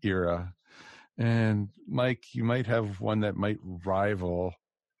era. And Mike, you might have one that might rival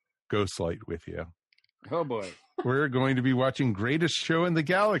Ghostlight with you. Oh boy. We're going to be watching Greatest Show in the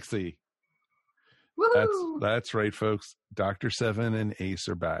Galaxy. Woo-hoo! That's right, folks. Dr. Seven and Ace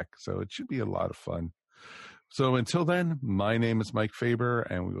are back. So it should be a lot of fun. So until then, my name is Mike Faber,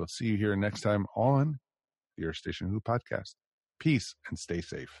 and we will see you here next time on the Earth Station Who podcast. Peace and stay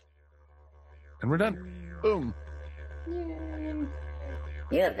safe. And we're done. Boom. Yay.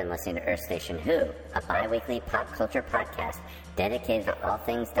 You have been listening to Earth Station Who, a bi-weekly pop culture podcast dedicated to all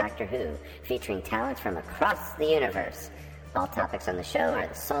things Doctor Who, featuring talents from across the universe. All topics on the show are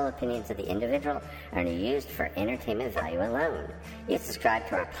the sole opinions of the individual and are used for entertainment value alone. You can subscribe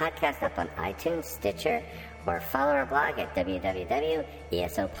to our podcast up on iTunes, Stitcher, or follow our blog at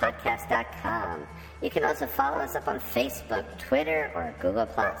www.esopodcast.com. You can also follow us up on Facebook, Twitter, or Google+.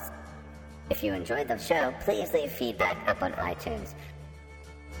 If you enjoyed the show, please leave feedback up on iTunes.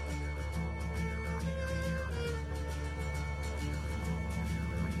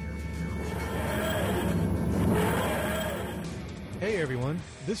 Hey everyone,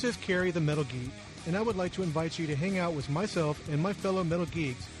 this is Carrie the Metal Geek, and I would like to invite you to hang out with myself and my fellow Metal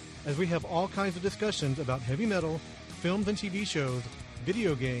Geeks as we have all kinds of discussions about heavy metal, films and TV shows,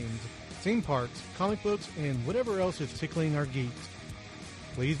 video games, theme parks, comic books, and whatever else is tickling our geeks.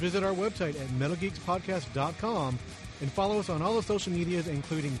 Please visit our website at metalgeekspodcast.com and follow us on all the social medias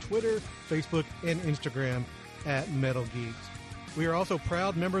including Twitter, Facebook, and Instagram at Metal Geeks. We are also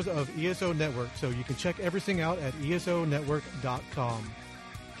proud members of ESO Network, so you can check everything out at esonetwork.com.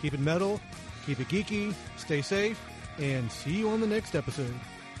 Keep it metal, keep it geeky, stay safe, and see you on the next episode.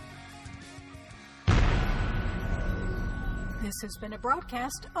 This has been a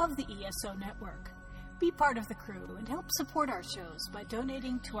broadcast of the ESO Network. Be part of the crew and help support our shows by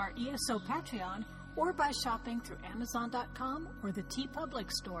donating to our ESO Patreon or by shopping through Amazon.com or the TeePublic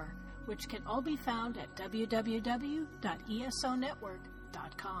store, which can all be found at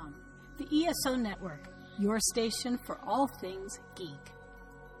www.esonetwork.com. The ESO Network, your station for all things geek.